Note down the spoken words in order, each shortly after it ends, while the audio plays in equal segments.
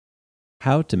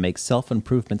How to Make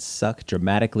Self-Improvement Suck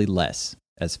Dramatically Less,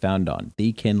 as found on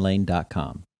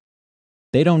thekenlane.com.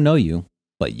 They don't know you,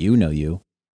 but you know you.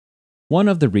 One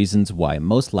of the reasons why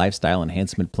most lifestyle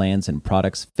enhancement plans and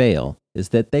products fail is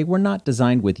that they were not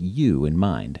designed with you in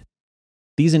mind.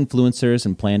 These influencers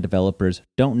and plan developers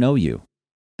don't know you.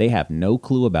 They have no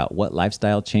clue about what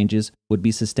lifestyle changes would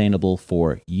be sustainable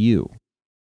for you.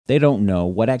 They don't know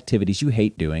what activities you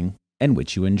hate doing and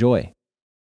which you enjoy.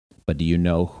 But do you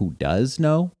know who does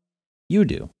know? You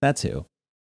do, that's who.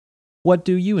 What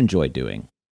do you enjoy doing?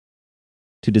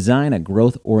 To design a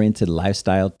growth-oriented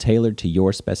lifestyle tailored to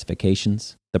your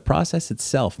specifications, the process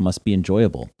itself must be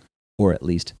enjoyable, or at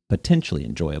least potentially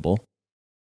enjoyable.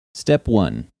 Step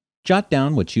 1. Jot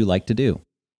down what you like to do.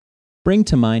 Bring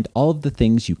to mind all of the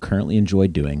things you currently enjoy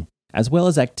doing, as well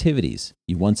as activities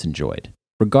you once enjoyed,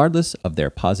 regardless of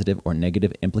their positive or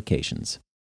negative implications.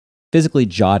 Physically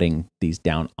jotting these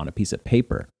down on a piece of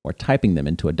paper or typing them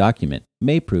into a document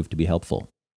may prove to be helpful.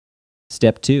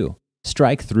 Step 2.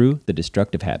 Strike through the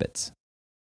destructive habits.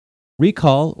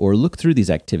 Recall or look through these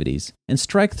activities and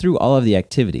strike through all of the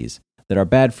activities that are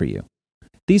bad for you.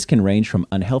 These can range from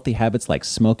unhealthy habits like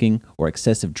smoking or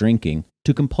excessive drinking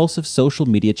to compulsive social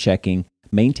media checking,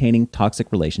 maintaining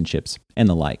toxic relationships, and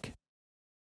the like.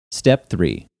 Step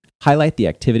 3. Highlight the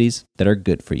activities that are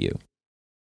good for you.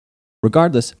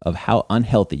 Regardless of how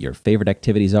unhealthy your favorite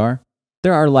activities are,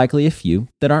 there are likely a few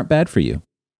that aren't bad for you.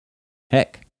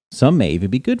 Heck, some may even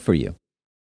be good for you.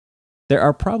 There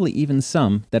are probably even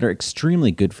some that are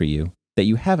extremely good for you that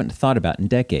you haven't thought about in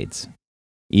decades.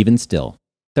 Even still,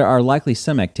 there are likely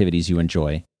some activities you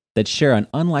enjoy that share an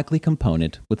unlikely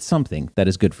component with something that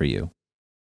is good for you.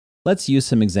 Let's use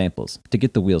some examples to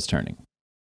get the wheels turning.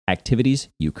 Activities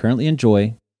you currently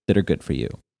enjoy that are good for you.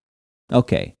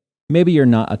 Okay, maybe you're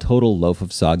not a total loaf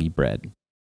of soggy bread.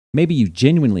 Maybe you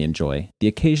genuinely enjoy the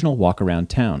occasional walk around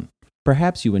town.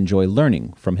 Perhaps you enjoy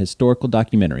learning from historical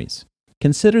documentaries.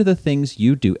 Consider the things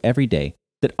you do every day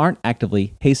that aren't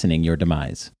actively hastening your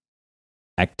demise.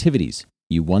 Activities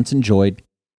you once enjoyed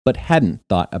but hadn't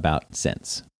thought about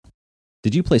since.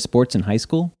 Did you play sports in high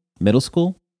school, middle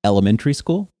school, elementary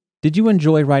school? Did you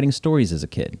enjoy writing stories as a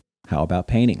kid? How about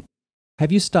painting?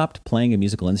 Have you stopped playing a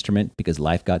musical instrument because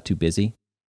life got too busy?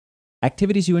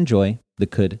 Activities you enjoy that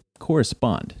could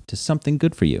correspond to something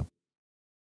good for you.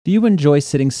 Do you enjoy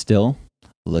sitting still?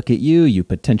 Look at you, you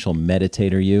potential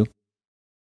meditator, you.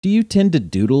 Do you tend to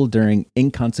doodle during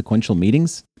inconsequential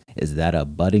meetings? Is that a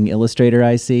budding illustrator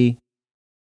I see?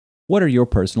 What are your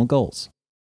personal goals?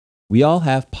 We all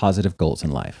have positive goals in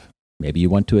life. Maybe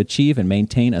you want to achieve and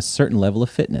maintain a certain level of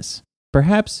fitness.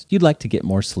 Perhaps you'd like to get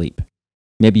more sleep.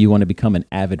 Maybe you want to become an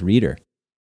avid reader.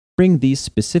 Bring these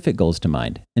specific goals to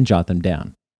mind and jot them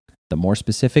down. The more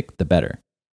specific, the better.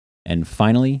 And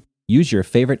finally, use your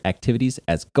favorite activities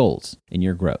as goals in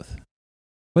your growth.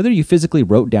 Whether you physically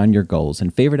wrote down your goals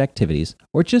and favorite activities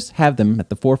or just have them at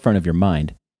the forefront of your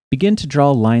mind, begin to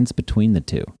draw lines between the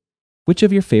two. Which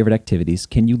of your favorite activities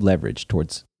can you leverage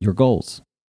towards your goals?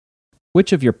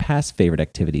 Which of your past favorite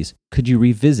activities could you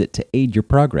revisit to aid your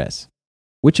progress?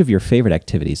 Which of your favorite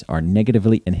activities are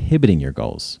negatively inhibiting your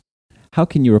goals? How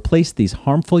can you replace these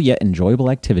harmful yet enjoyable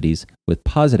activities with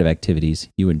positive activities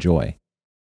you enjoy?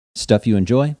 Stuff you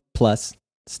enjoy plus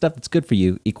stuff that's good for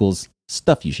you equals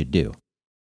stuff you should do.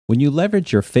 When you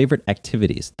leverage your favorite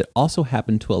activities that also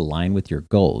happen to align with your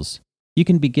goals, you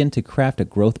can begin to craft a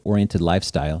growth-oriented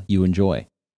lifestyle you enjoy.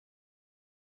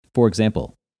 For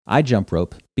example, I jump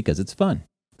rope because it's fun.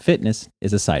 Fitness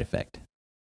is a side effect.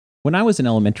 When I was in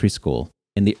elementary school,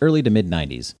 in the early to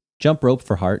mid-90s, Jump Rope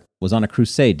for Heart was on a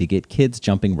crusade to get kids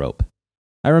jumping rope.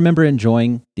 I remember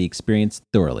enjoying the experience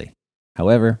thoroughly.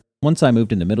 However, once I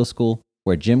moved into middle school,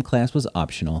 where gym class was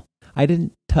optional, I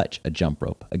didn't touch a jump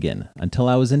rope again until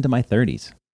I was into my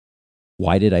 30s.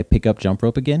 Why did I pick up jump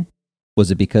rope again? Was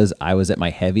it because I was at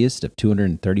my heaviest of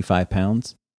 235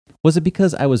 pounds? Was it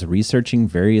because I was researching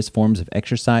various forms of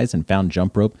exercise and found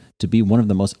jump rope to be one of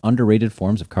the most underrated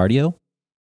forms of cardio?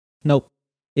 Nope.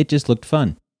 It just looked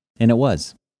fun. And it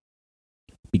was.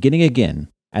 Beginning again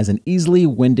as an easily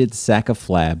winded sack of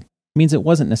flab means it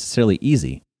wasn't necessarily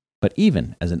easy, but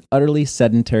even as an utterly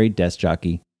sedentary desk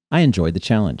jockey, I enjoyed the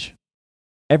challenge.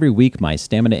 Every week my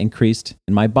stamina increased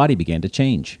and my body began to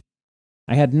change.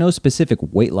 I had no specific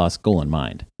weight loss goal in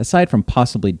mind, aside from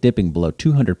possibly dipping below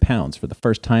 200 pounds for the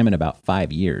first time in about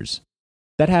 5 years.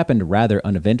 That happened rather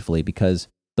uneventfully because,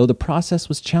 though the process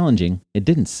was challenging, it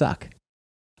didn't suck.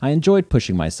 I enjoyed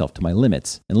pushing myself to my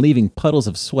limits and leaving puddles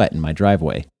of sweat in my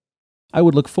driveway. I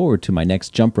would look forward to my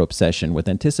next jump rope session with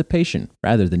anticipation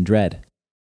rather than dread.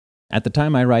 At the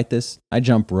time I write this, I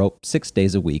jump rope 6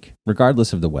 days a week,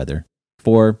 regardless of the weather,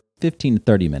 for 15 to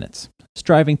 30 minutes,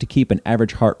 striving to keep an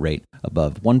average heart rate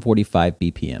above 145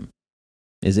 BPM.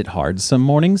 Is it hard some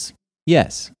mornings?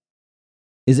 Yes.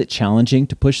 Is it challenging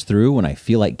to push through when I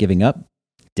feel like giving up?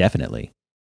 Definitely.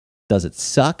 Does it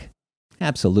suck?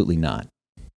 Absolutely not.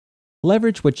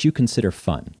 Leverage what you consider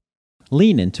fun.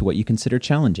 Lean into what you consider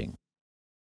challenging.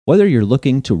 Whether you're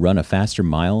looking to run a faster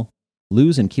mile,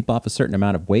 lose and keep off a certain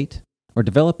amount of weight, or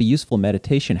develop a useful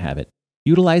meditation habit,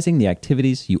 utilizing the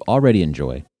activities you already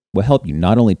enjoy will help you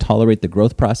not only tolerate the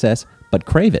growth process, but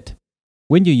crave it.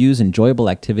 When you use enjoyable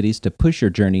activities to push your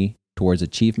journey towards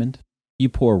achievement, you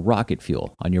pour rocket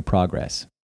fuel on your progress.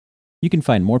 You can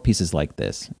find more pieces like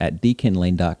this at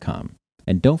thekenlane.com.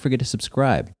 And don't forget to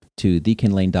subscribe to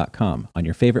thekenlane.com on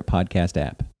your favorite podcast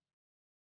app.